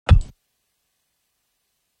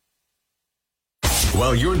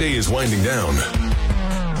while your day is winding down.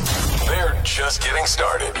 They're just getting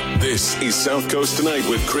started. This is South Coast Tonight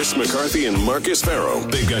with Chris McCarthy and Marcus Farrow.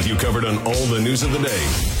 They've got you covered on all the news of the day,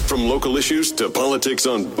 from local issues to politics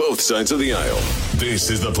on both sides of the aisle. This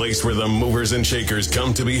is the place where the movers and shakers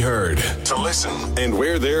come to be heard, to listen, and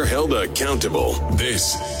where they're held accountable.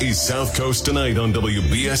 This is South Coast Tonight on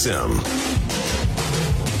WBSM.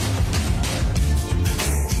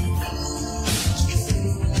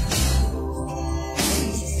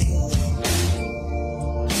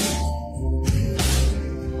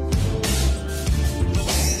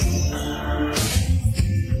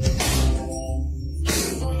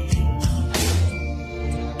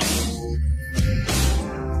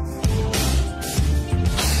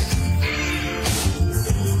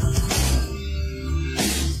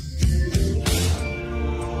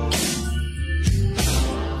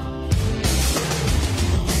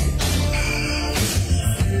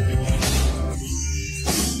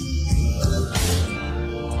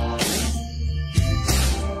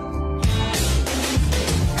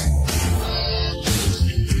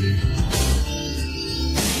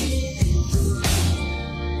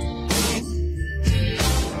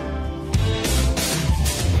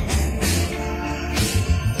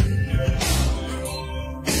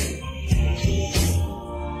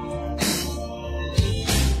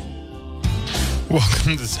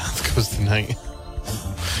 Welcome to South Coast Tonight.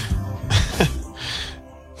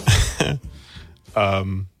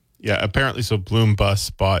 Apparently, so Bloom Bus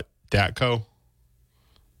bought Dattco.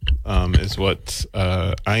 Is what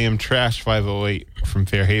I Am Trash 508 from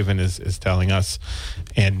Fairhaven is telling us,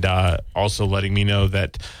 and also letting me know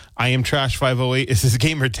that I Am Trash 508 is his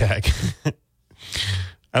gamer tag.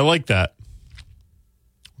 I like that.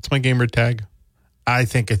 What's my gamer tag? I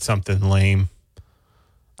think it's something lame.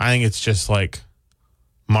 I think it's just like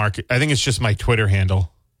I think it's just my Twitter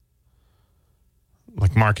handle.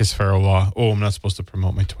 Like Marcus Farrow Law. Oh, I'm not supposed to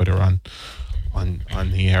promote my Twitter on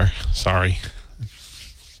the air. Sorry.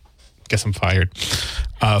 Guess I'm fired.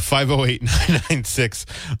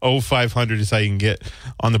 508-996-0500 is how you can get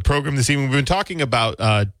on the program this evening. We've been talking about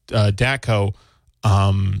Dattco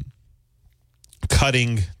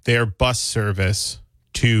cutting their bus service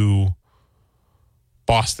to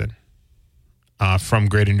Boston. From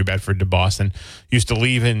Greater New Bedford to Boston. Used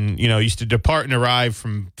to depart and arrive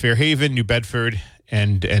from Fairhaven, New Bedford,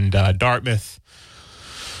 and Dartmouth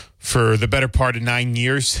for the better part of 9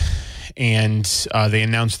 years. And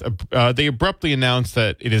they abruptly announced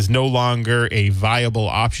that it is no longer a viable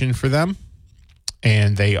option for them,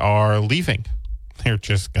 and they are leaving. They're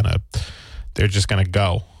just gonna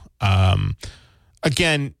go.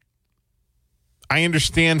 Again, I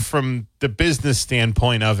understand from the business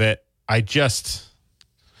standpoint of it. I don't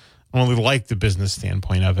really like the business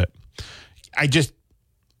standpoint of it.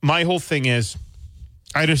 My whole thing is,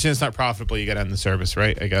 I understand it's not profitable. You got to end the service,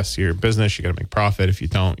 right? I guess you're a business. You got to make profit. If you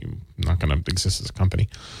don't, you're not going to exist as a company.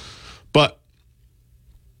 But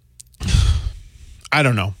I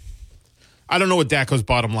don't know. I don't know what Dattco's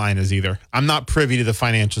bottom line is either. I'm not privy to the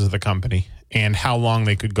financials of the company and how long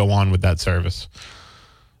they could go on with that service.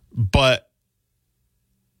 But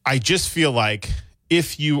I just feel like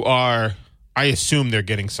I assume they're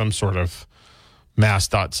getting some sort of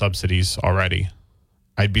MassDOT subsidies already.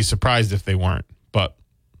 I'd be surprised if they weren't, but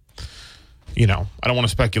I don't want to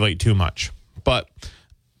speculate too much. But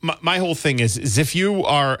my whole thing is if you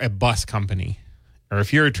are a bus company or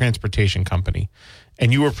if you're a transportation company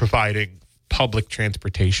and you are providing public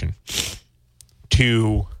transportation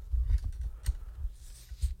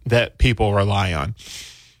that people rely on,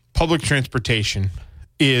 public transportation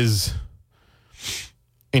is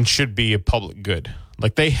and should be a public good.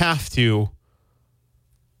 Like, they have to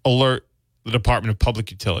alert the Department of Public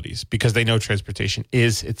Utilities because they know transportation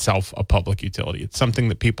is itself a public utility. It's something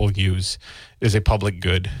that people use. It is a public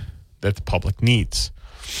good that the public needs.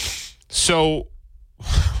 So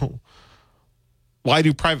why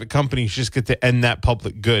do private companies just get to end that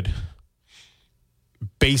public good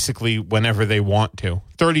basically whenever they want to?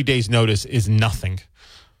 30 days notice is nothing.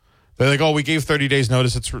 They're like, oh, we gave 30 days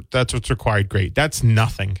notice. That's what's required. Great. That's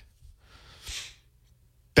nothing.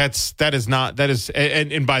 And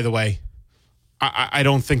by the way, I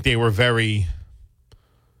don't think they were very,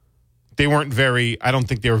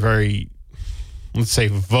 let's say,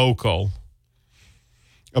 vocal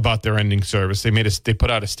about their ending service. They put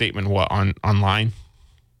out a statement online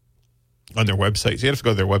on their website. So you have to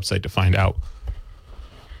go to their website to find out.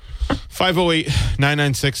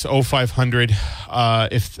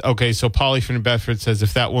 508-996-0500. So Polly from New Bedford says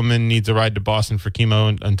if that woman needs a ride to Boston for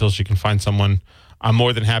chemo until she can find someone I'm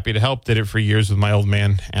more than happy to help. Did it for years with my old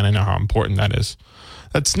man, and I know how important that is.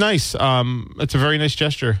 That's nice. It's a very nice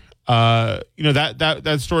gesture.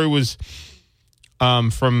 That story was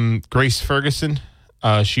from Grace Ferguson.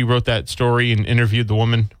 She wrote that story and interviewed the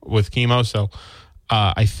woman with chemo. So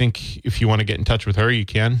I think if you want to get in touch with her, you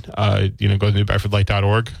can. Go to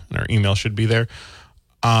newbedfordlight.org, and our email should be there.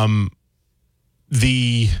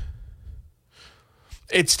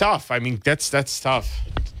 It's tough. I mean, that's tough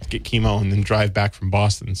to get chemo and then drive back from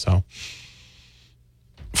Boston. So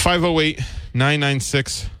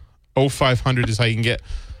 508-996-0500 is how you can get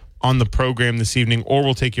on the program this evening, or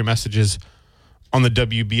we'll take your messages on the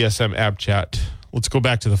WBSM app chat. Let's go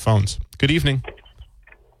back to the phones. Good evening.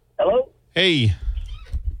 Hello? Hey.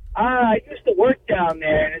 I used to work down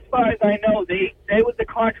there, and as far as I know, they was the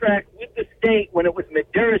contract with the state when it was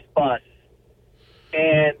Medeiros Bus,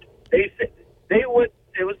 and they said it was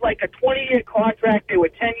like a 20-year contract. They were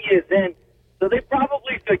 10 years in, so they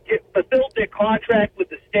probably fulfilled their contract with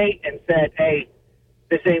the state and said, "Hey,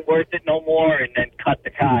 this ain't worth it no more," and then cut the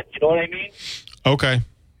card. You know what I mean? Okay.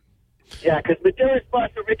 Yeah, because Medeiros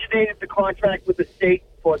Bus originated the contract with the state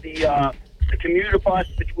for the commuter bus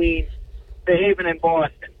between Fairhaven and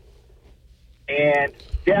Boston. And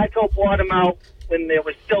Dattco bought them out when there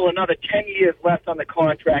was still another 10 years left on the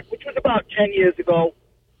contract, which was about 10 years ago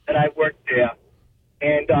that I worked there.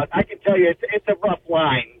 And I can tell you, it's a rough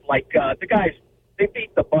line. Like, the guys, they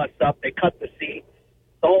beat the bus up. They cut the seats,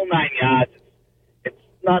 the whole 9 yards. It's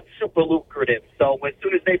not super lucrative. So as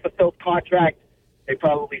soon as they fulfilled contract, they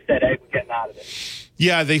probably said, "Hey, we're getting out of this."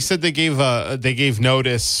 Yeah, they said they gave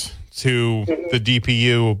notice to the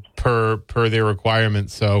DPU per their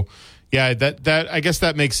requirements. So, yeah, that I guess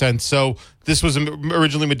that makes sense. So this was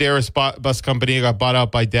originally Medeiros Bus Company. It got bought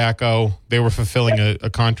out by Dattco. They were fulfilling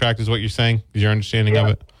a contract, is what you're saying? Is your understanding of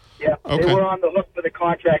it? Yeah, okay. They were on the hook for the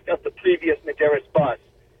contract of the previous Medeiros Bus.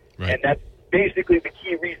 Right. And that's basically the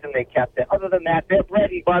key reason they kept it. Other than that, their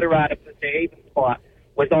bread and butter out of the Fairhaven spot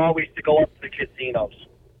was always to go up to the casinos.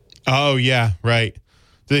 Oh, yeah, right.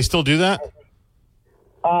 Do they still do that?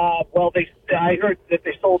 Well, I heard that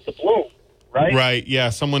they sold the Bloom, right? Right, yeah.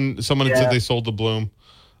 Someone had said they sold the Bloom.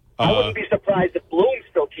 I wouldn't be surprised if Bloom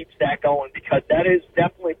still keeps that going, because that is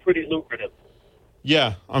definitely pretty lucrative.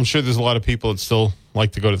 Yeah, I'm sure there's a lot of people that still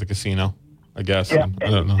like to go to the casino, I guess. Yeah,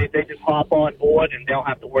 I don't know. They just hop on board and they don't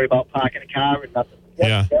have to worry about parking a car and nothing.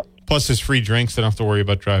 Yeah. Plus, there's free drinks. They don't have to worry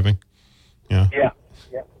about driving. Yeah. Yeah.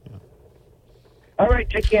 All right,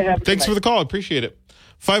 take care. Thanks for the call. I appreciate it.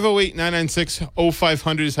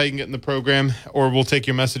 508-996-0500 is how you can get in the program, or we'll take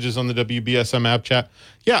your messages on the WBSM app chat.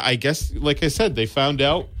 Yeah, I guess, like I said, they found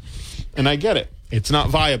out, and I get it. It's not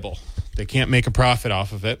viable. They can't make a profit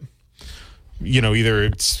off of it. Either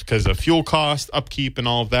it's because of fuel cost, upkeep, and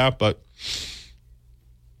all of that, but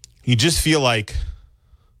you just feel like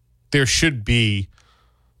there should be,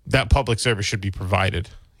 that public service should be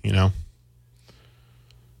provided, I don't know.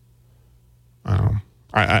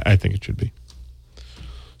 I think it should be.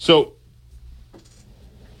 So,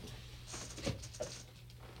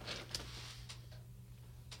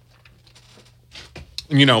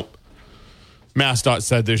 MassDOT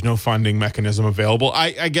said there's no funding mechanism available.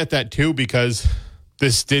 I get that too, because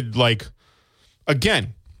this did,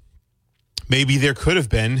 again, maybe there could have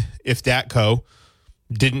been if Dattco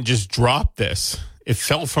didn't just drop this. It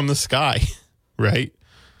fell from the sky, right?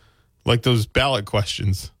 Like those ballot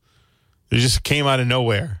questions. It just came out of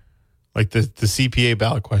nowhere, like the CPA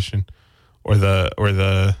ballot question, or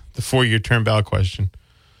the 4-year term ballot question.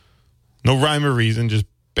 No rhyme or reason, just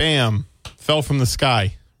bam, fell from the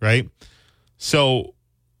sky, right? So,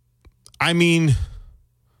 I mean,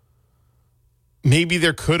 maybe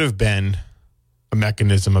there could have been a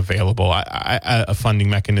mechanism available, a funding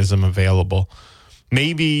mechanism available.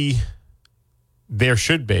 Maybe there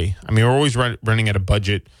should be. I mean, we're always running at a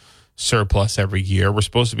budget surplus every year. We're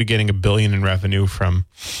supposed to be getting $1 billion in revenue from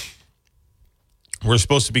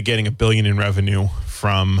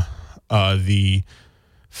the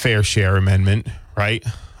Fair Share Amendment, right?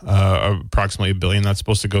 Approximately $1 billion. That's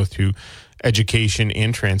supposed to go through education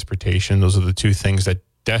and transportation. Those are the two things that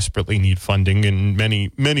desperately need funding in many,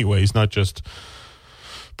 many ways, not just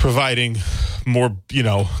providing more,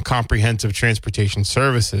 comprehensive transportation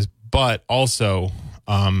services, but also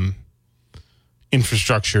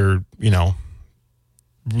infrastructure,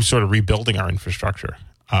 sort of rebuilding our infrastructure.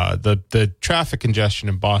 The traffic congestion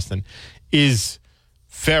in Boston is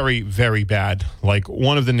very, very bad, like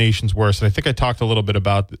one of the nation's worst. And I think I talked a little bit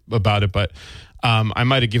about it, but I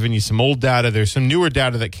might have given you some old data. There's some newer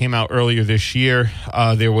data that came out earlier this year.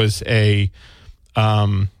 There was an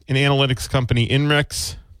analytics company,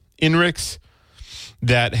 INRIX,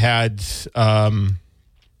 that had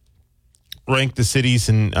ranked the cities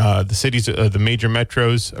and the major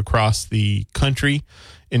metros across the country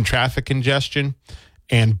in traffic congestion.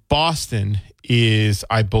 And Boston is,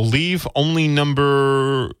 I believe, only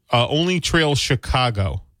trails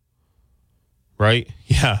Chicago. Right?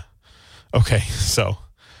 Yeah. Okay. So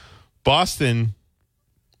Boston.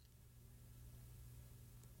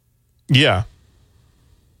 Yeah.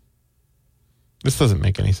 This doesn't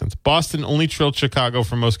make any sense. Boston only trailed Chicago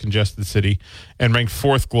for most congested city and ranked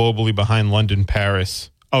 4th globally behind London, Paris.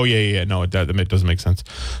 Oh, yeah. No, it doesn't make sense.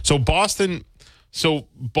 So Boston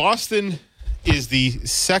is the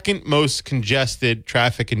second most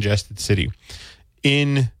traffic congested city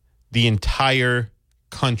in the entire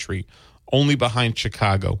country, only behind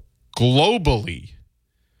Chicago. Globally,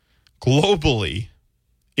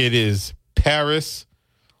 it is Paris,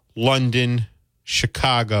 London,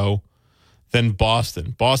 Chicago, then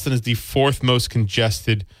Boston. Boston is the 4th most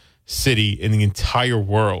congested city in the entire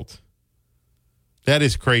world. That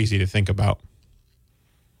is crazy to think about.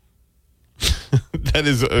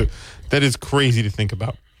 That is crazy to think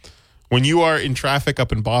about. When you are in traffic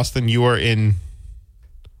up in Boston, you are in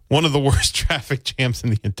one of the worst traffic jams in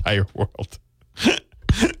the entire world.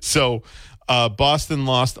 So Boston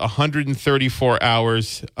lost 134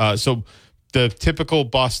 hours. So the typical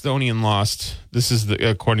Bostonian lost, this is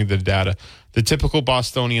according to the data, the typical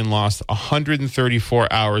Bostonian lost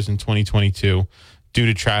 134 hours in 2022 due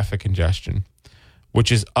to traffic congestion,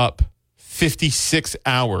 which is up 56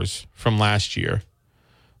 hours from last year,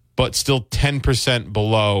 but still 10%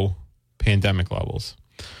 below pandemic levels.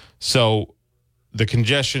 So the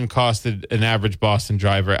congestion costed an average Boston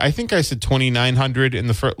driver, I think I said $2,900 in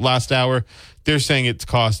the last hour. They're saying it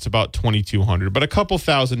costs about $2,200, but a couple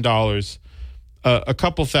thousand dollars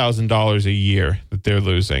a year that they're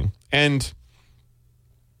losing. And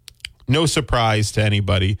no surprise to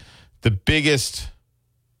anybody, the biggest,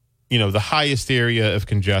 the highest area of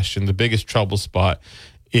congestion, the biggest trouble spot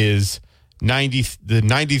is the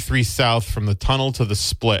 93 South from the tunnel to the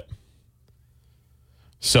split.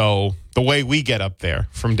 So the way we get up there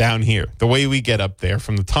from down here, the way we get up there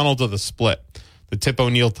from the tunnel to the split, the Tip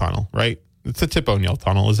O'Neill tunnel, right? It's the Tip O'Neill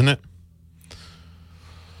tunnel, isn't it?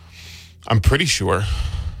 I'm pretty sure.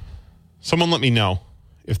 Someone let me know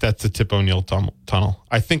if that's the Tip O'Neill tunnel.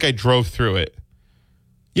 I think I drove through it.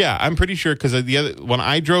 Yeah, I'm pretty sure because when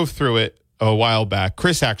I drove through it a while back,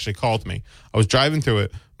 Chris actually called me. I was driving through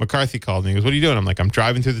it. McCarthy called me. He goes, "What are you doing?" I'm like, "I'm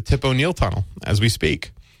driving through the Tip O'Neill tunnel as we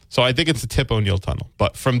speak." So I think it's the Tip O'Neill tunnel.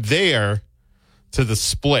 But from there to the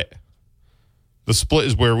split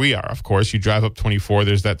is where we are, of course. You drive up 24,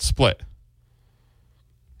 there's that split.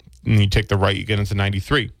 And you take the right, you get into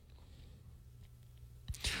 93.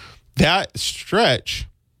 That stretch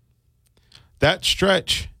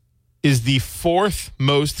is the 4th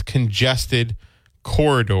most congested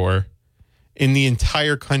corridor in the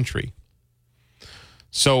entire country.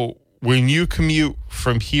 So when you commute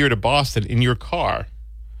from here to Boston in your car,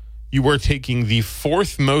 you are taking the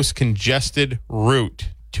 4th most congested route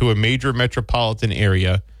to a major metropolitan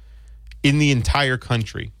area in the entire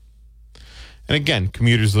country. And again,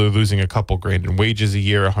 commuters are losing a couple grand in wages a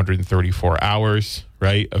year, 134 hours,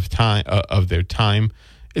 right, of time of their time.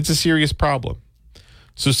 It's a serious problem.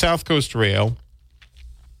 So SouthCoast Rail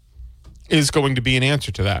is going to be an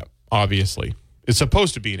answer to that, obviously. It's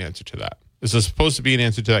supposed to be an answer to that. This is supposed to be an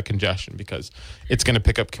answer to that congestion because it's going to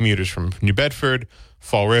pick up commuters from New Bedford,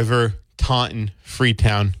 Fall River, Taunton,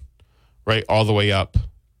 Freetown, right, all the way up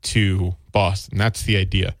to Boston. That's the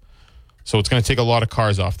idea. So it's going to take a lot of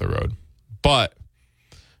cars off the road. But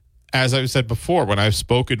as I've said before, when I've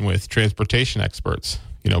spoken with transportation experts,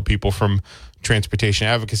 people from transportation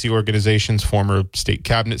advocacy organizations, former state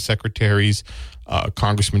cabinet secretaries,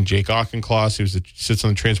 Congressman Jake Auchincloss, who sits on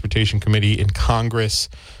the transportation committee in Congress,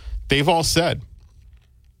 they've all said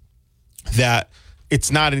that it's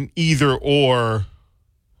not an either or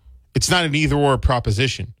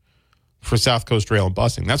proposition for SouthCoast Rail and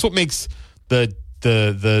busing. That's what makes the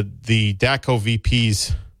Dattco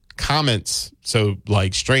VP's comments so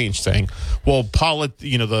strange, saying, well,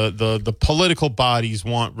 the political bodies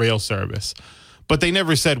want rail service, but they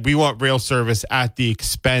never said we want rail service at the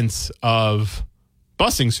expense of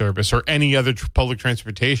busing service or any other public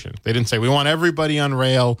transportation. They didn't say we want everybody on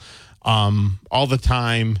rail all the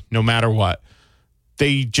time, no matter what.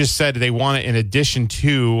 They just said they want it in addition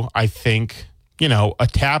to, I think, a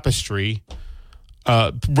tapestry.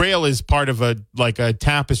 Rail is part of a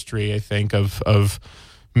tapestry, I think, of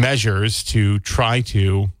measures to try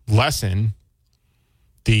to lessen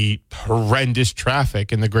the horrendous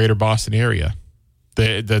traffic in the greater Boston area.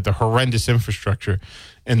 the horrendous infrastructure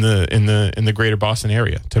in the greater Boston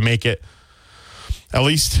area to make it at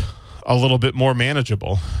least a little bit more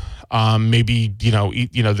manageable. Maybe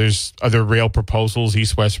there's other rail proposals,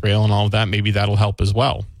 East-West Rail and all of that. Maybe that'll help as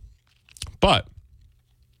well. But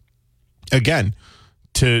again,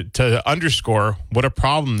 to underscore what a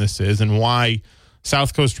problem this is and why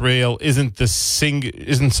SouthCoast Rail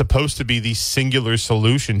isn't supposed to be the singular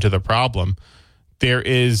solution to the problem. There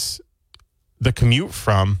is the commute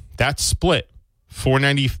from that split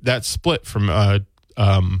 490. That split from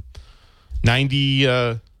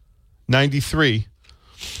 93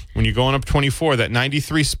 when you're going up 24. That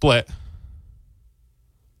 93 split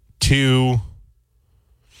to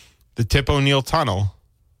the Tip O'Neill Tunnel.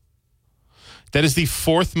 That is the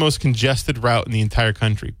fourth most congested route in the entire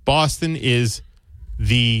country. Boston is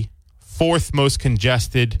the fourth most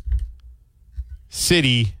congested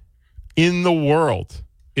city in the world.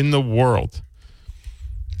 And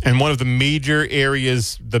one of the major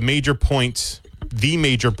areas, the major point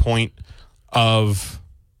of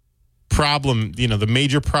problem, the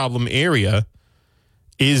major problem area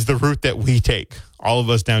is the route that we take. All of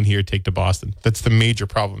us down here take to Boston. That's the major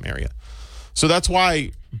problem area. So that's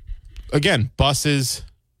why, again, buses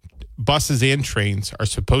and trains are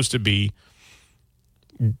supposed to be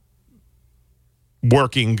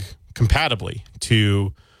working compatibly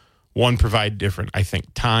to, one, provide different, I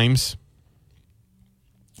think, times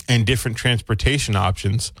and different transportation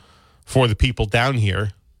options for the people down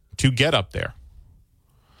here to get up there.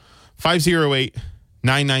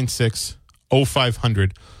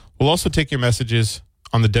 508-996-0500. We'll also take your messages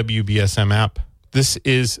on the WBSM app. This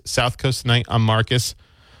is South Coast Tonight. I'm Marcus.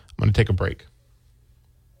 I'm going to take a break.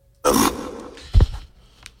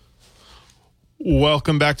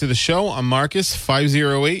 Welcome back to the show. I'm Marcus.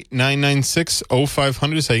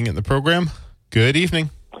 508-996-0500 is how you can get in the program. Good evening.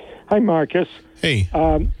 Hi, Marcus. Hey.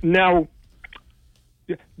 Now,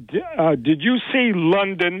 did you see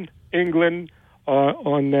London, England,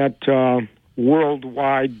 on that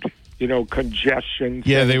worldwide, congestion?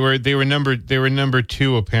 Yeah, they were number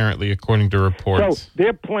 2 apparently, according to reports. So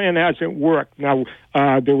their plan hasn't worked. Now,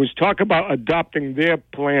 there was talk about adopting their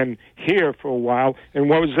plan here for a while. And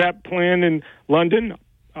what was that plan in London?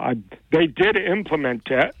 They did implement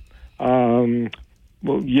it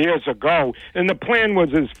years ago, and the plan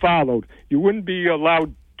was as followed: you wouldn't be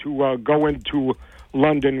allowed to go into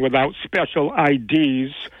London without special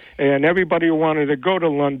IDs, and everybody who wanted to go to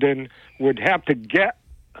London would have to get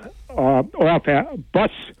off at bus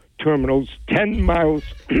terminals 10 miles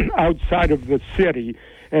outside of the city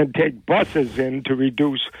and take buses in to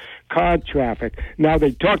reduce car traffic. Now, they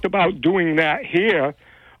talked about doing that here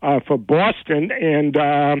for Boston, and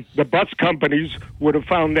the bus companies would have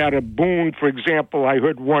found that a boon. For example, I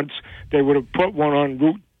heard once they would have put one on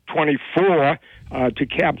Route 24 to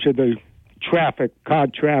capture the car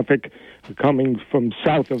traffic coming from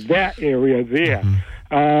south of that area there.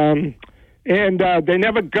 Mm-hmm. And they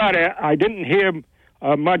never got it. I didn't hear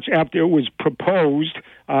much after it was proposed.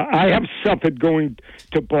 I have suffered going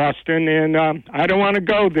to Boston, and I don't want to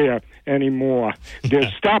go there anymore.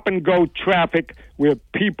 There's stop-and-go traffic where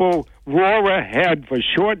people roar ahead for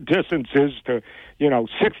short distances to,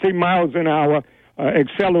 60 miles an hour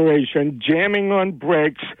acceleration, jamming on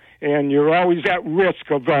brakes, and you're always at risk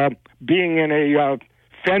of being in a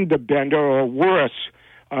fender bender or worse.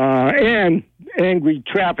 And angry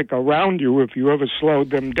traffic around you if you ever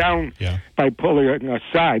slowed them down by pulling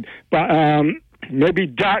aside. But maybe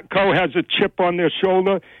Dattco has a chip on their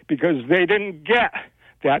shoulder because they didn't get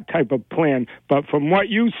that type of plan. But from what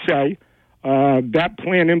you say, that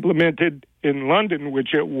plan implemented in London,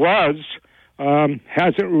 which it was,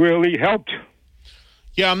 hasn't really helped.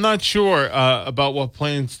 Yeah, I'm not sure about what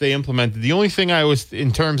plans they implemented. The only thing I was,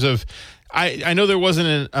 in terms of, I know there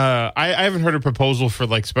wasn't I haven't heard a proposal for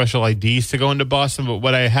like special IDs to go into Boston, but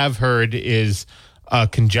what I have heard is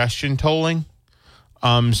congestion tolling.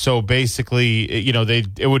 So basically, they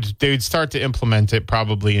would start to implement it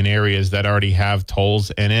probably in areas that already have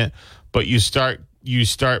tolls in it, but you start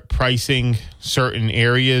pricing certain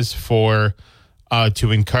areas for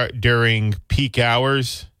during peak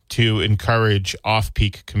hours to encourage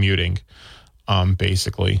off-peak commuting.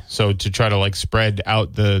 Basically, so to try to spread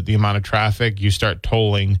out the amount of traffic, you start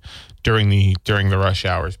tolling during the rush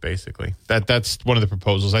hours. Basically, that's one of the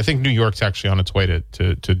proposals. I think New York's actually on its way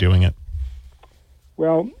to doing it.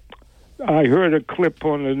 Well, I heard a clip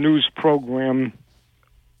on the news program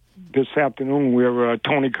this afternoon where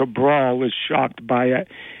Tony Cabral is shocked by it,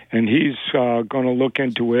 and he's going to look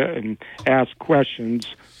into it and ask questions.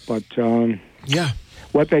 But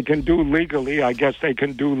what they can do legally, I guess they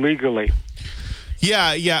can do legally.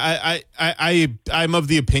 I'm of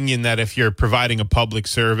the opinion that if you're providing a public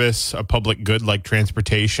service, a public good like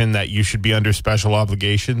transportation, that you should be under special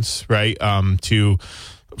obligations, right?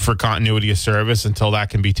 For continuity of service until that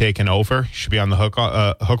can be taken over. You should be on the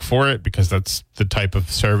hook for it because that's the type of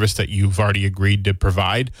service that you've already agreed to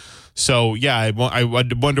provide. So yeah, I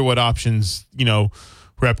wonder what options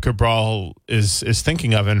Rep. Cabral is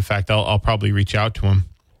thinking of. In fact, I'll probably reach out to him.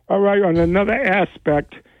 All right. On another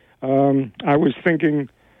aspect, I was thinking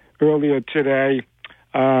earlier today.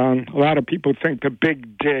 A lot of people think the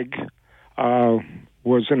Big Dig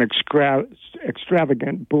was an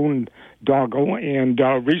extravagant boondoggle, and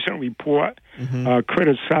a recent report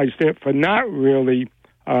criticized it for not really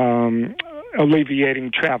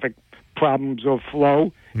alleviating traffic problems or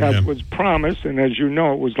flow as was promised. And as you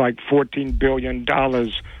know, it was like $14 billion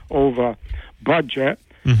over budget.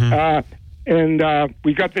 And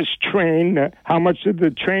we got this train. How much did the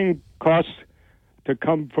train cost to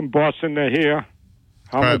come from Boston to here?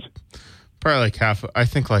 Much? Probably like half. I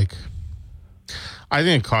think it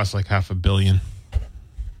costs like $500 million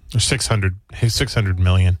or 600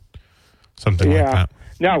 million, something like that.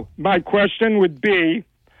 Now, my question would be,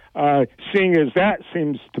 seeing as that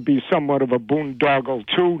seems to be somewhat of a boondoggle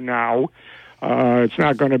too now, it's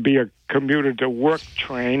not going to be a commuter to work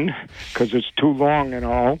train because it's too long and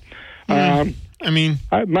all. My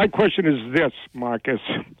question is this, Marcus.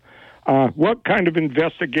 What kind of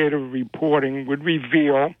investigative reporting would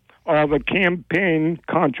reveal all the campaign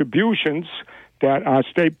contributions that our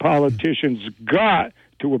state politicians got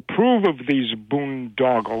to approve of these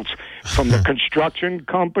boondoggles from the construction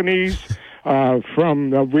companies, from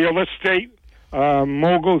the real estate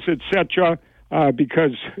moguls, etc.,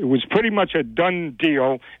 because it was pretty much a done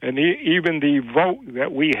deal, and even the vote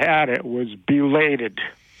that we had, it was belated.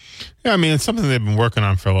 Yeah, it's something they've been working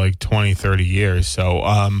on for like 20, 30 years. So,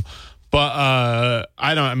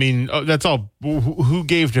 that's all. Who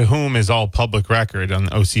gave to whom is all public record on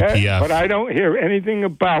the OCPF. But I don't hear anything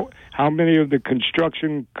about how many of the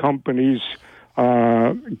construction companies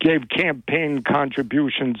gave campaign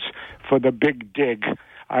contributions for the Big Dig.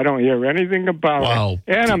 I don't hear anything about it.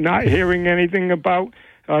 And I'm not hearing anything about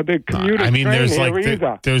the commuter train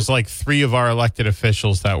either. There's like 3 of our elected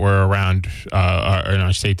officials that were around in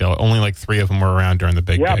our state. Though only like 3 of them were around during the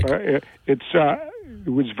Big Dig. Yeah, but it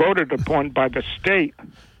was voted upon by the state.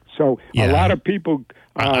 So a lot of people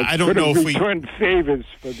I don't know if returned favors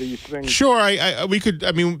for these things. Sure, we could.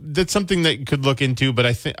 That's something that you could look into, but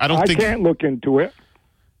I can't look into it.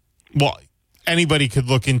 Well, anybody could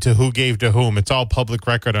look into who gave to whom. It's all public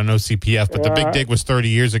record on OCPF. But the Big Dig was 30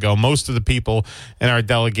 years ago. Most of the people in our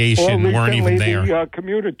delegation weren't even there. The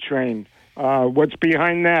commuter train. What's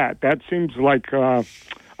behind that? That seems like a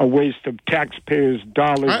waste of taxpayers'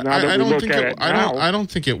 dollars. I don't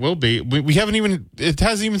think it will be. We haven't even. It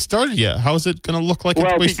hasn't even started yet. How is it going to look like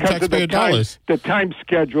it's a waste of taxpayer dollars? The time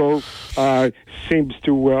schedule seems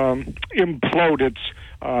to implode its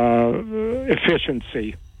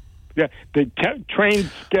efficiency. Yeah, the train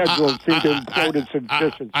schedule seems to implode its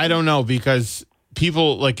efficiency. I don't know, because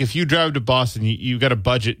people, like, if you drive to Boston, you got to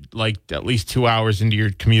budget like at least 2 hours into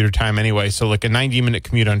your commuter time anyway. So like a 90-minute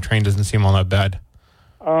commute on train doesn't seem all that bad.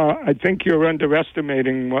 I think you're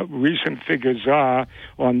underestimating what recent figures are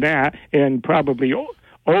on that, and probably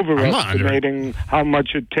overestimating how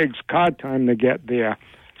much it takes car time to get there.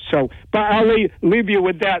 So, but I'll leave you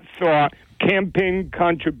with that thought. Campaign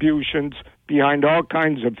contributions behind all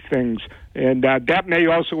kinds of things, and that may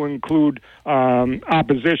also include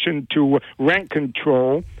opposition to rent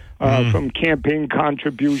control from campaign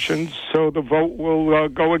contributions, so the vote will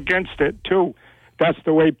go against it, too. That's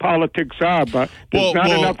the way politics are, but there's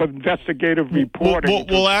not enough investigative reporting.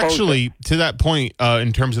 Well, actually, to that point,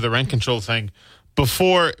 in terms of the rent control thing,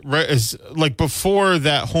 before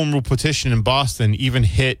that home rule petition in Boston even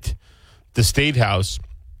hit the State House,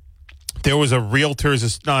 there was a landlords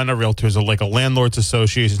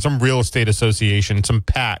association, some real estate association, some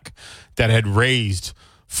PAC that had raised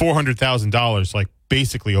 $400,000, like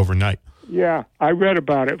basically overnight. Yeah, I read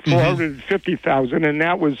about it. $450,000, and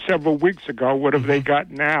that was several weeks ago. What have they got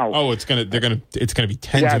now? Oh, it's gonna be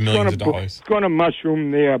tens of millions of dollars. It's going to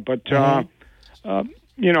mushroom there, but yeah,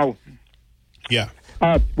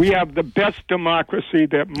 we have the best democracy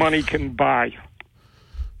that money can buy.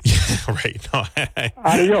 Yeah, right. No,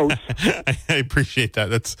 Adios. I appreciate that.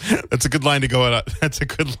 That's a good line to go out. That's a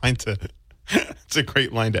good line to. It's a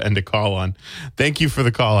great line to end a call on. Thank you for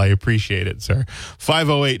the call. I appreciate it, sir.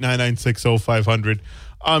 508-996-0500.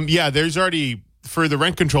 Yeah, there's already, for the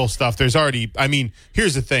rent control stuff, there's already,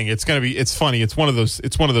 here's the thing. It's funny. It's one of those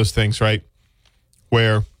things, right?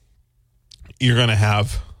 Where you're going to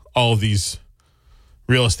have all of these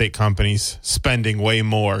real estate companies spending way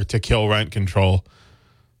more to kill rent control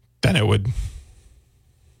than it would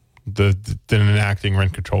than enacting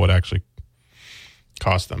rent control would actually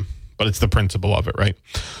cost them. But it's the principle of it, right?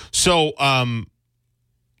 So,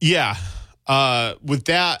 with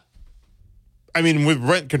that, I mean, with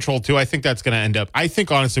rent control too, I think that's going to end up. I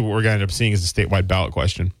think honestly, what we're going to end up seeing is a statewide ballot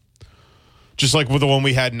question, just like with the one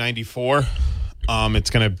we had in '94.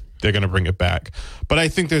 They're going to bring it back, but I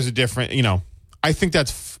think there's a different. I think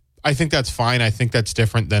that's fine. I think that's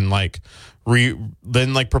different than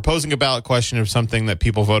proposing a ballot question of something that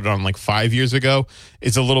people voted on like 5 years ago.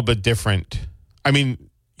 It's a little bit different. I mean,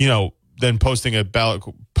 than posting a ballot,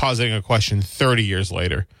 positing a question 30 years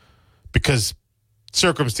later, because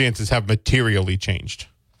circumstances have materially changed,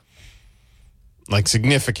 like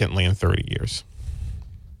significantly in 30 years.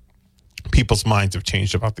 People's minds have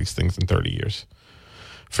changed about these things in 30 years,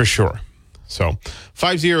 for sure. So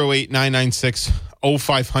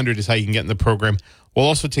 508-996-0500 is how you can get in the program. We'll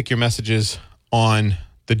also take your messages on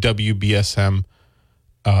the WBSM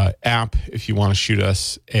app if you want to shoot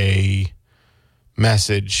us a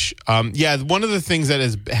message. One of the things that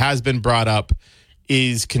has been brought up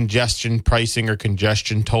is congestion pricing or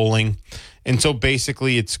congestion tolling. And so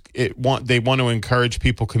basically they want to encourage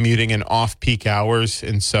people commuting in off-peak hours,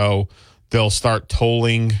 and so they'll start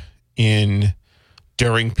tolling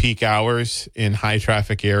during peak hours in high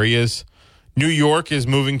traffic areas. New York is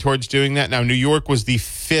moving towards doing that. Now, New York was the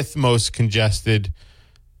 5th most congested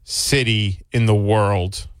city in the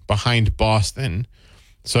world behind Boston.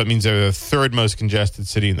 So it means they're the 3rd most congested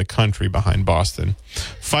city in the country behind Boston.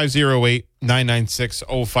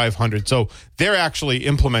 508-996-0500. So they're actually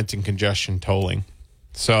implementing congestion tolling.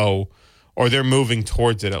 Or they're moving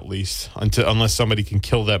towards it at least, unless somebody can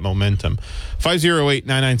kill that momentum.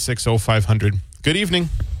 508-996-0500. Good evening.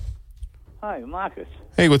 Hi, Marcus.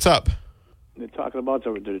 Hey, what's up? They're talking about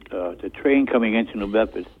the train coming into New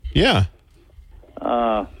Bedford. Yeah.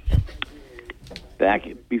 Back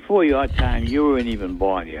before your time, you weren't even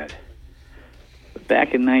born yet. But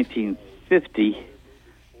back in 1950,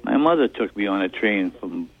 my mother took me on a train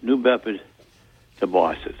from New Bedford to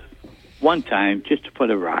Boston. One time, just for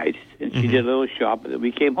a ride, and she did a little shop, and then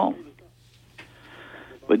we came home.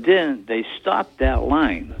 But then they stopped that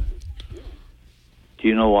line. Do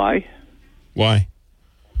you know why? Why?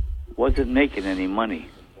 Wasn't making any money.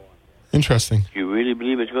 Interesting. Do you really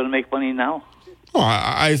believe it's going to make money now? Oh,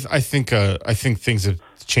 I think things have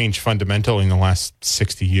changed fundamentally in the last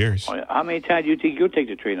 60 years. How many times do you think you'll take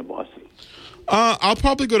the train to Boston? I'll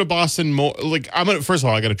probably go to Boston more. First of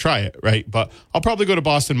all, I got to try it, right? But I'll probably go to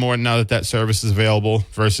Boston more now that service is available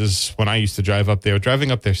versus when I used to drive up there. Driving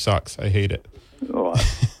up there sucks. I hate it. Oh,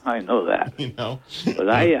 I know that. But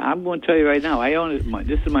I'm going to tell you right now.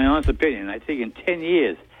 This is my honest opinion. I think in 10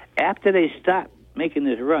 years, after they stop making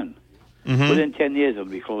this run, within 10 years it'll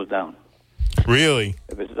be closed down. Really?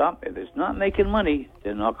 If it's not making money,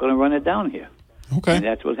 they're not going to run it down here. Okay. And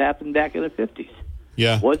that's what happened back in the 50s.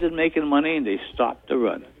 Yeah. Wasn't making money, and they stopped the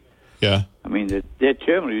run. Yeah. I mean, their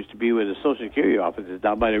terminal used to be where the Social Security office is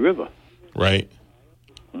down by the river. Right.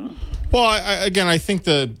 Well, I think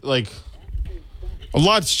a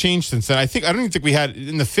lot's changed since then. I don't even think we had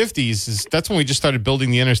in the 50s. That's when we just started building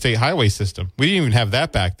the interstate highway system. We didn't even have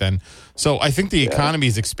that back then. So I think the economy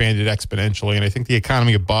has expanded exponentially, and I think the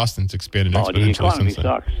economy of Boston's expanded exponentially. The economy since then.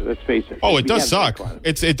 Sucks. Let's face it. Oh, it does suck.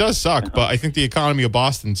 It does suck, but I think the economy of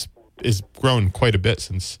Boston's is grown quite a bit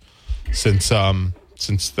since the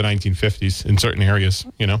 1950s in certain areas.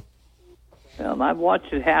 Well, I've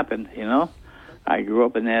watched it happen. I grew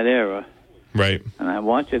up in that era. Right. And I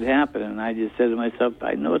watched it happen, and I just said to myself,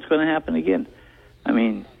 I know it's going to happen again. I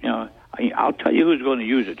mean, I'll tell you who's going to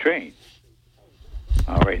use a train.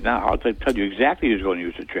 All right, now I'll tell you exactly who's going to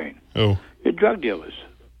use a train. Oh. Your drug dealers.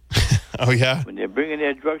 Oh, yeah? When they're bringing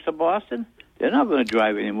their drugs to Boston, they're not going to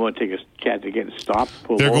drive anymore and take a chance to get stopped.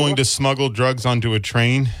 They're going to smuggle drugs onto a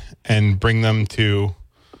train and bring them into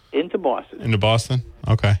Boston. Into Boston?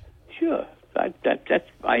 Okay. Sure. I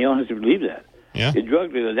honestly believe that. Yeah. The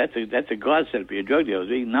drug dealer, that's a godsend for your drug dealers.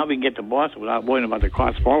 Now we can get to Boston without worrying about the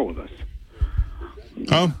cops following us.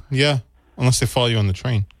 Oh, yeah. Unless they follow you on the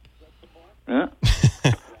train. Yeah.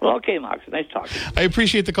 Well, okay, Mark. Nice talking. I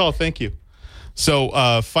appreciate the call. Thank you. So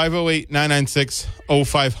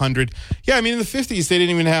 508-996-0500. Yeah, I mean, in the 50s, they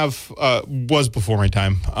didn't even have, was before my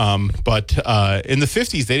time, but in the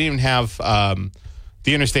 50s, they didn't even have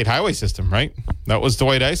the interstate highway system, right? That was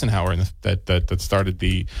Dwight Eisenhower that started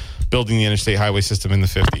building the interstate highway system in the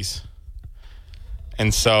 50s.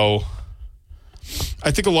 And so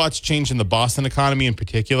I think a lot's changed in the Boston economy in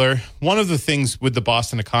particular. One of the things with the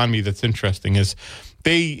Boston economy that's interesting is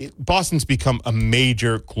Boston's become a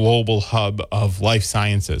major global hub of life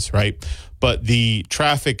sciences, right? But the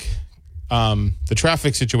traffic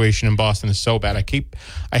situation in Boston is so bad.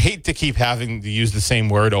 I hate to keep having to use the same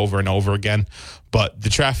word over and over again, but the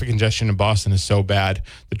traffic congestion in Boston is so bad.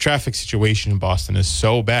 The traffic situation in Boston is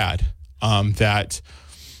so bad that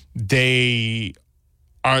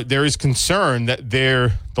there is concern that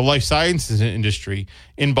the life sciences industry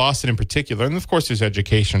in Boston in particular, and of course there's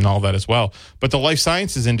education and all that as well, but the life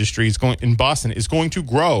sciences industry in Boston is going to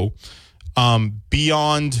grow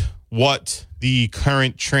beyond what the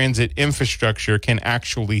current transit infrastructure can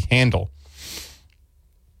actually handle.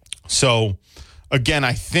 So again,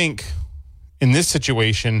 I think in this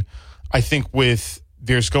situation,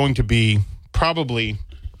 there's going to be probably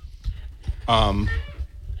a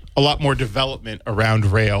lot more development around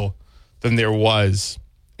rail than there was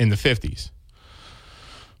in the 50s.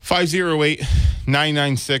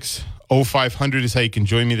 508-996-0500 is how you can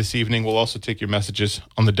join me this evening. We'll also take your messages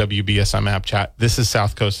on the WBSM app chat. This is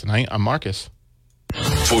South Coast Tonight. I'm Marcus.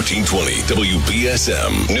 1420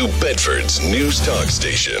 WBSM, New Bedford's news talk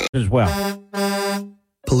station. As well.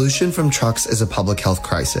 Pollution from trucks is a public health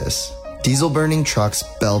crisis. Diesel-burning trucks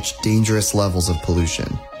belch dangerous levels of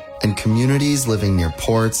pollution, and communities living near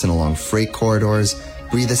ports and along freight corridors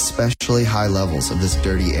breathe especially high levels of this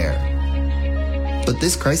dirty air. But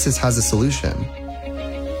this crisis has a solution.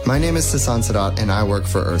 My name is Sasan Sadat, and I work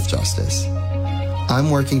for Earth Justice.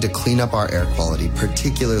 I'm working to clean up our air quality,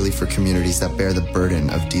 particularly for communities that bear the burden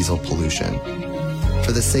of diesel pollution.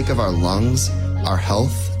 For the sake of our lungs, our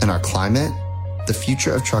health, and our climate, the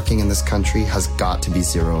future of trucking in this country has got to be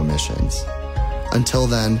zero emissions. Until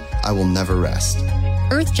then, I will never rest.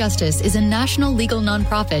 Earth Justice is a national legal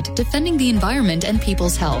nonprofit defending the environment and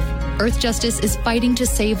people's health. Earth Justice is fighting to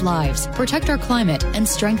save lives, protect our climate, and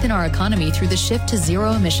strengthen our economy through the shift to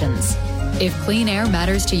zero emissions. If clean air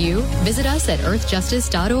matters to you, visit us at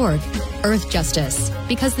earthjustice.org. Earth Justice,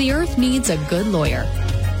 because the earth needs a good lawyer.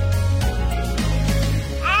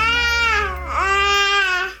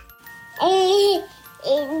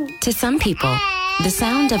 To some people, the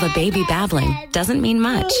sound of a baby babbling doesn't mean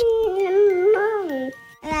much.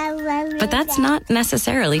 But that's not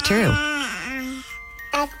necessarily true.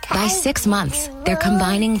 By 6 months, they're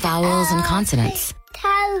combining vowels and consonants.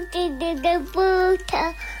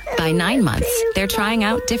 By 9 months, they're trying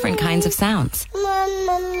out different kinds of sounds.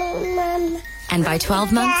 And by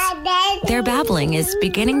 12 months, their babbling is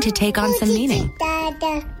beginning to take on some meaning.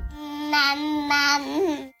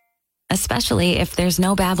 Especially if there's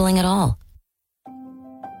no babbling at all.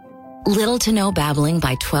 Little to no babbling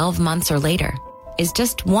by 12 months or later is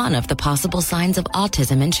just one of the possible signs of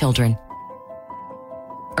autism in children.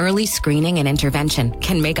 Early screening and intervention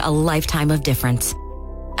can make a lifetime of difference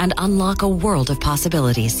and unlock a world of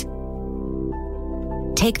possibilities.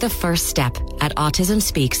 Take the first step at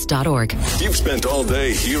autismspeaks.org. You've spent all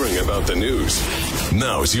day hearing about the news.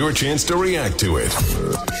 Now's your chance to react to it.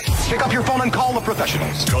 Pick up your phone and call the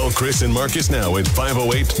professionals. Call Chris and Marcus now at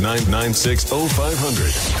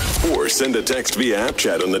 508-996-0500 or send a text via app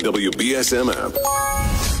chat on the WBSM app.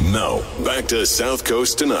 Now, back to South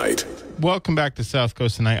Coast Tonight. Welcome back to South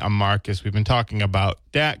Coast Tonight. I'm Marcus. We've been talking about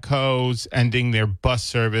Dattco's ending their bus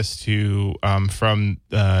service to from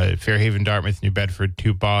Fairhaven, Dartmouth, New Bedford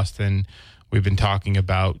to Boston. We've been talking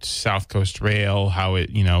about SouthCoast Rail, how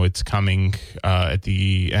it's coming at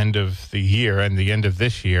the end of the year and the end of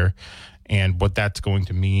this year, and what that's going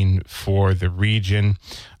to mean for the region.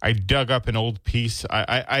 I dug up an old piece.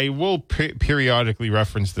 I will periodically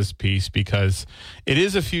reference this piece because it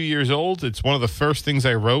is a few years old. It's one of the first things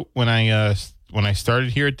I wrote when I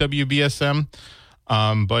started here at WBSM,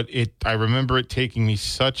 but I remember it taking me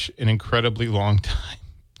such an incredibly long time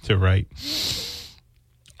to write.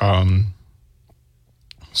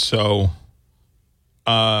 So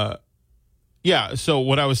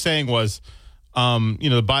what I was saying was,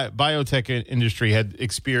 the biotech industry had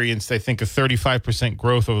experienced, I think, a 35%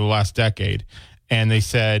 growth over the last decade. And they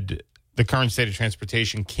said the current state of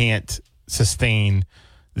transportation can't sustain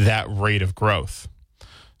that rate of growth.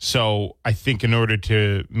 So I think in order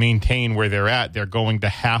to maintain where they're at, they're going to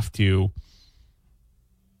have to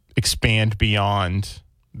expand beyond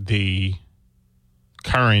the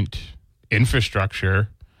current infrastructure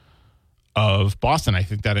of Boston. I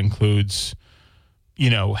think that includes,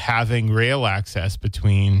 having rail access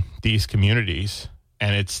between these communities.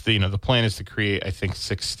 And it's the plan is to create, I think,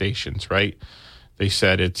 6 stations, right? They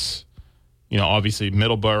said it's, obviously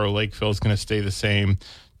Middleborough, Lakeville is going to stay the same.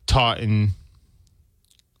 Taunton,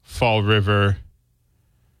 Fall River,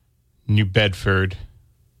 New Bedford,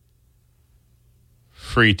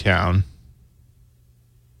 Freetown.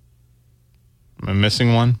 Am I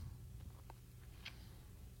missing one?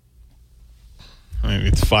 I mean,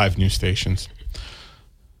 it's 5 new stations.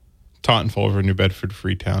 Taunton, Fall River, New Bedford,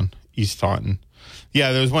 Freetown, East Taunton.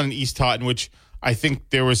 Yeah, there was one in East Taunton, which I think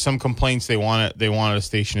there was some complaints they wanted a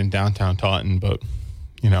station in downtown Taunton, but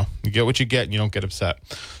you know, you get what you get and you don't get upset.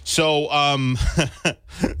 So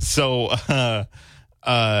so the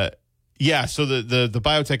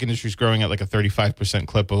biotech industry is growing at like a 35%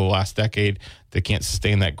 clip over the last decade. They can't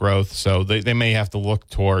sustain that growth, so they may have to look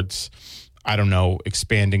towards, I don't know,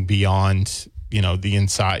 expanding beyond, you know, the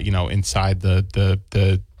inside, you know, inside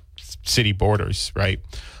the city borders, right?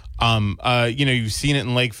 You know, you've seen it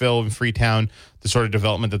in Lakeville and Freetown, the sort of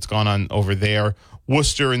development that's gone on over there.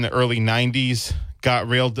 Worcester in the early 90s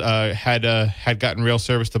had gotten rail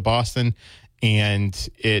service to Boston, and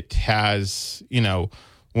it has, you know,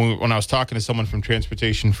 when I was talking to someone from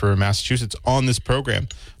Transportation for Massachusetts on this program,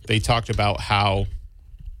 they talked about how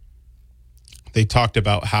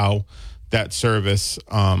that service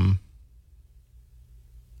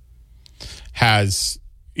has,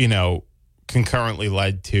 you know, concurrently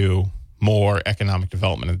led to more economic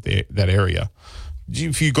development of that area.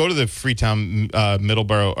 If you go to the Freetown, the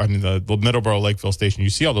Middleborough Lakeville station, you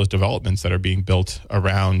see all those developments that are being built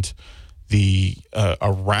around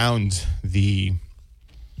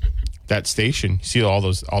that station. You see all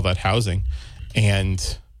that housing,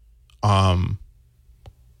 and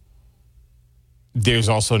there's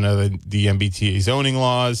also the MBTA zoning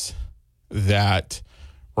laws that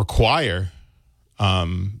require,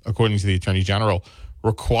 according to the Attorney General,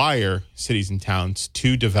 require cities and towns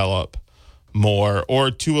to develop more,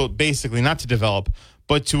 or to basically not to develop,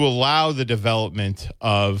 but to allow the development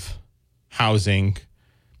of housing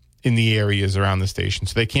in the areas around the station.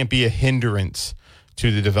 So they can't be a hindrance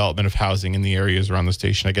to the development of housing in the areas around the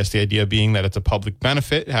station. I guess the idea being that it's a public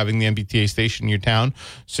benefit having the MBTA station in your town,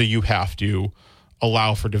 so you have to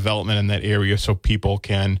allow for development in that area so people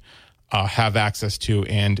can have access to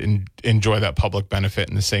and enjoy that public benefit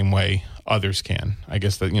in the same way others can. I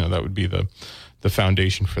guess that, you know, that would be the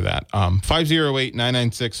foundation for that.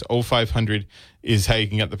 508-996-0500 is how you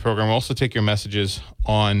can get the program. We'll also take your messages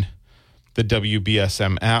on the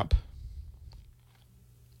WBSM app.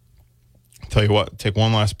 Tell you what, take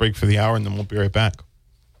one last break for the hour, and then we'll be right back.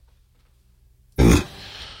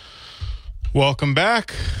 Welcome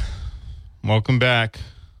back.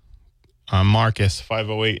 I'm Marcus,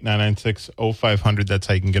 508-996-0500. That's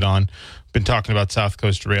how you can get on. Been talking about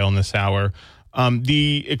SouthCoast Rail in this hour.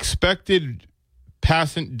 The expected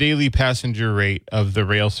daily passenger rate of the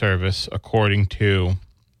rail service, according to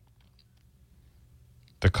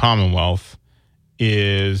the Commonwealth,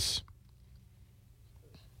 is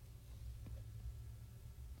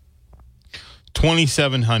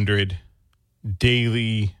 2,700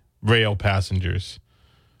 daily rail passengers.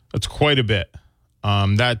 That's quite a bit.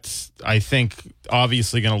 That's, I think,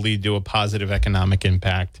 obviously going to lead to a positive economic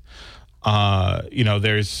impact. You know,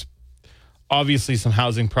 there's obviously some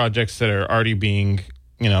housing projects that are already being,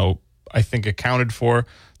 you know, I think accounted for.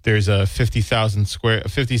 There's a 57,000 square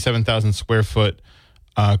foot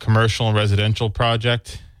commercial and residential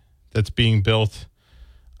project that's being built,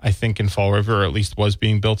 I think, in Fall River, or at least was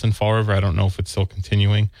being built in Fall River. I don't know if it's still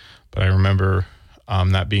continuing, but I remember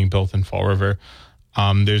that being built in Fall River.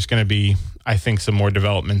 There's going to be, I think, some more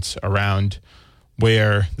developments around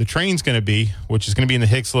where the train's going to be, which is going to be in the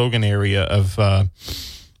Hicks-Logan area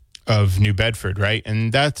of New Bedford, right?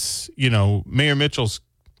 And that's, you know, Mayor Mitchell's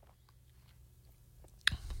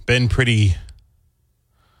been pretty,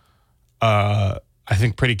 I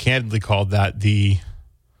think pretty candidly called that the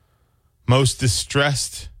most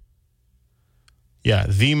distressed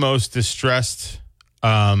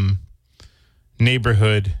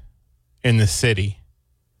neighborhood in the city,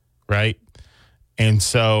 right? And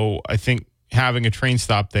so I think having a train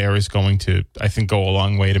stop there is going to, I think, go a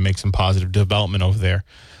long way to make some positive development over there.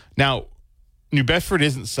 Now, New Bedford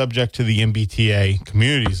isn't subject to the MBTA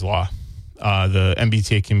Communities Law. The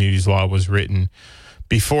MBTA Communities Law was written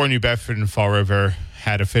before New Bedford and Fall River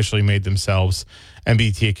had officially made themselves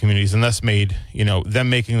MBTA communities, and thus made, you know, them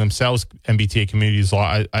making themselves MBTA Communities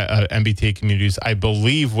Law, MBTA communities, I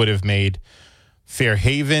believe would have made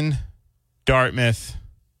Fairhaven, Dartmouth,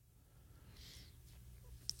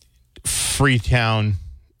 Freetown,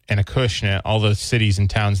 and Acushnet, all the cities and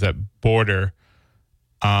towns that border,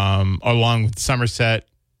 along with Somerset,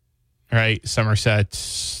 right? Somerset,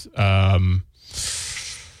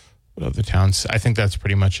 what other towns? I think that's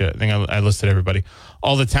pretty much it. I think I listed everybody.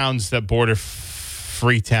 All the towns that border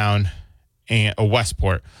Freetown and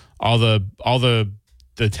Westport, all the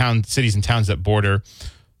cities and towns that border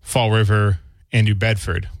Fall River and New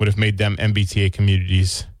Bedford would have made them MBTA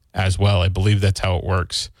communities as well. I believe that's how it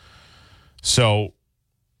works. So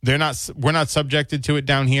we're not subjected to it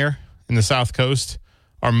down here in the South Coast,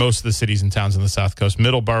 or most of the cities and towns in the South Coast.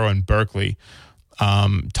 Middleborough and Berkeley,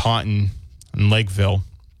 Taunton and Lakeville,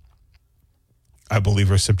 I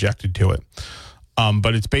believe, are subjected to it.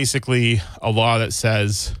 But it's basically a law that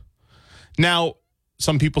says, now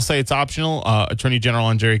some people say it's optional. Attorney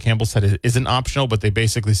General Jerry Campbell said it isn't optional, but they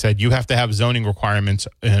basically said you have to have zoning requirements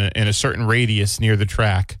in a certain radius near the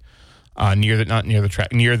track, near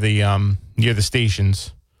the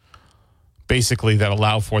stations, basically, that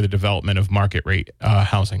allow for the development of market rate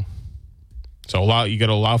housing. So you got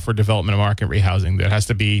to allow for development of market rate housing. You have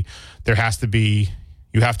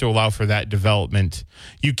to allow for that development.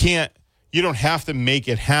 You don't have to make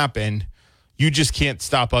it happen. You just can't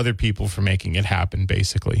stop other people from making it happen,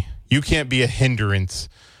 basically. You can't be a hindrance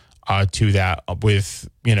to that with,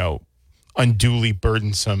 unduly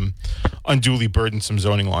burdensome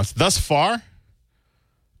zoning laws. Thus far,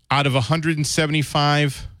 out of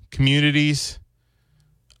 175 communities,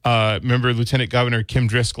 remember Lieutenant Governor Kim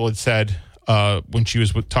Driscoll had said when she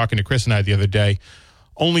was talking to Chris and I the other day,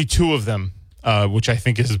 only 2 of them, which I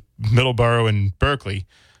think is Middleborough and Berkeley,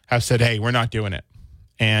 have said, hey, we're not doing it.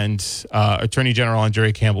 And Attorney General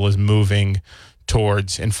Jerry Campbell is moving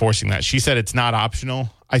towards enforcing that. She said it's not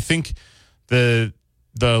optional. I think the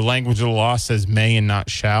language of the law says may and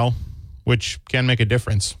not shall, which can make a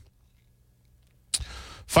difference.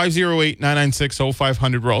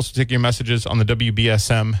 508-996-0500. We're also taking your messages on the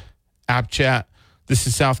WBSM app chat. This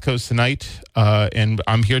is South Coast Tonight, and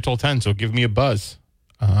I'm here till 10, so give me a buzz.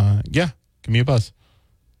 Give me a buzz.